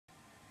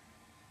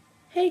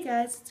Hey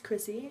guys, it's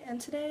Chrissy, and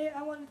today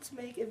I wanted to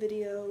make a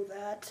video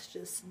that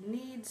just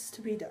needs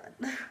to be done.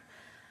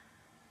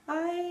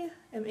 I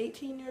am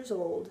 18 years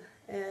old,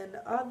 and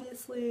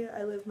obviously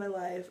I live my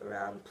life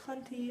around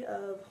plenty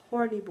of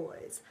horny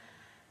boys.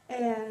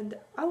 And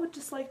I would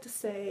just like to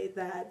say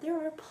that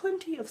there are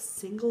plenty of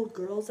single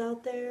girls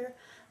out there.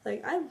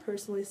 Like, I'm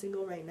personally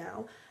single right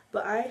now,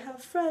 but I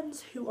have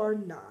friends who are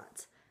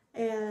not.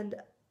 And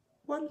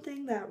one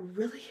thing that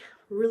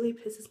really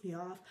pisses me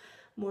off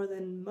more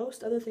than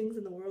most other things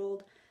in the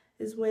world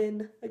is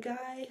when a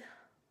guy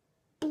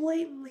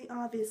blatantly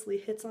obviously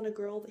hits on a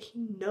girl that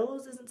he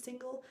knows isn't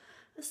single,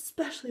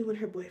 especially when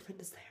her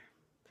boyfriend is there.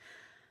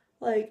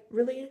 Like,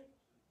 really?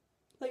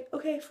 Like,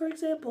 okay, for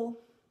example,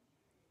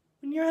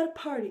 when you're at a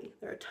party,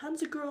 there are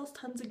tons of girls,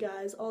 tons of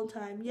guys all the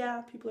time.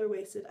 Yeah, people are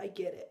wasted, I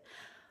get it.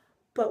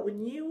 But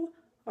when you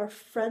are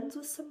friends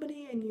with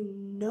somebody and you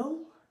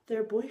know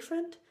their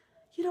boyfriend,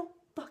 you don't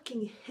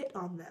fucking hit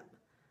on them.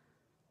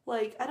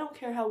 Like, I don't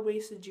care how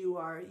wasted you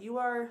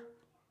are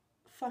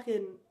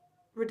fucking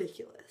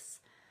ridiculous.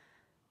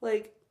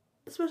 Like,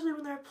 especially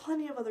when there are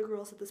plenty of other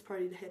girls at this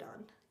party to hit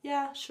on.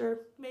 Yeah,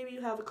 sure, maybe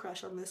you have a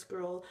crush on this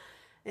girl,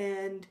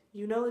 and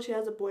you know that she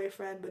has a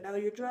boyfriend, but now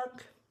you're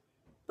drunk.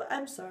 But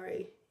I'm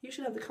sorry, you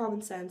should have the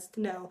common sense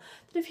to know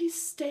that if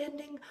he's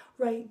standing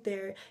right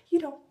there, you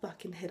don't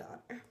fucking hit on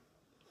her.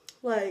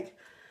 Like,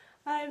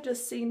 I've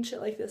just seen shit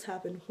like this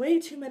happen way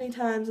too many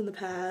times in the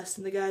past,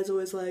 and the guy's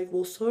always like,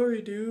 well, sorry,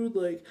 dude,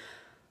 like,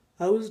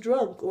 I was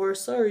drunk, or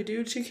sorry,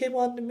 dude, she came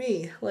on to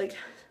me. Like,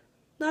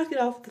 knock it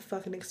off with the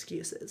fucking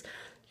excuses.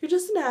 You're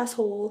just an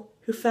asshole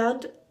who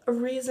found a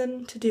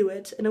reason to do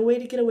it and a way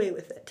to get away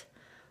with it.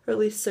 Or at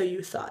least so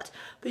you thought.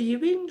 But you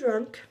being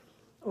drunk,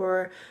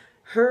 or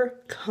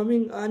her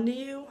coming onto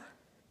you,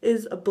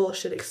 is a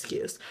bullshit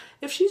excuse.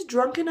 If she's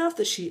drunk enough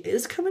that she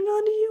is coming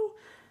onto you,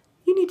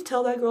 you need to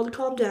tell that girl to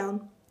calm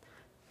down,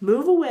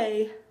 move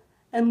away,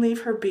 and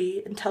leave her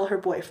be and tell her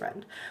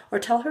boyfriend. Or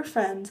tell her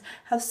friends,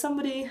 have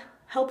somebody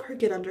help her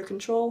get under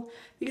control,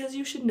 because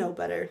you should know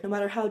better no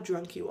matter how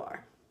drunk you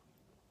are.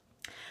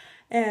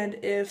 And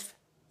if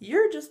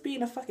you're just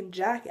being a fucking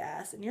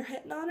jackass and you're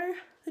hitting on her,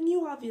 then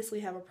you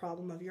obviously have a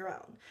problem of your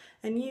own.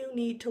 And you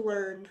need to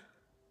learn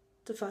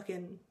to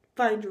fucking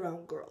find your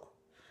own girl.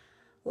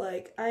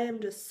 Like, I am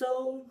just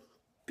so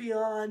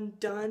beyond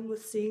done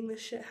with seeing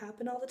this shit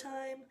happen all the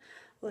time.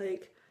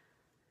 Like,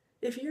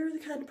 if you're the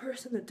kind of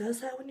person that does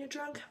that when you're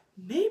drunk,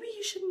 maybe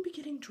you shouldn't be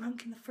getting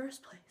drunk in the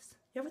first place.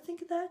 You ever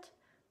think of that?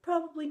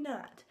 Probably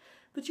not.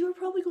 But you are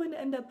probably going to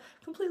end up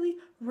completely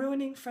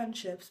ruining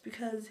friendships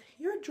because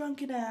your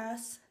drunken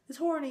ass is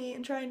horny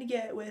and trying to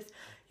get with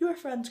your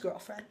friend's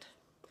girlfriend.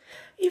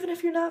 Even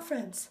if you're not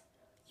friends,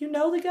 you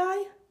know the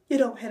guy, you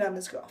don't hit on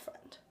his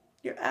girlfriend.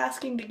 You're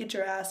asking to get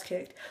your ass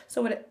kicked.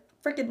 So when it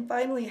freaking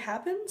finally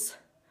happens,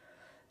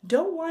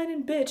 don't whine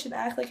and bitch and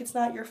act like it's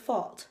not your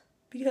fault,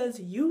 because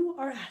you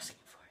are asking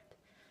for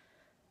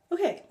it.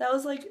 Okay, that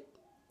was like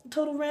a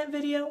total rant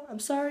video. I'm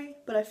sorry,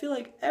 but I feel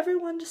like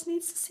everyone just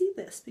needs to see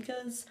this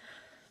because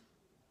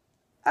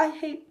I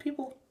hate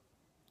people.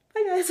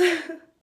 Bye guys.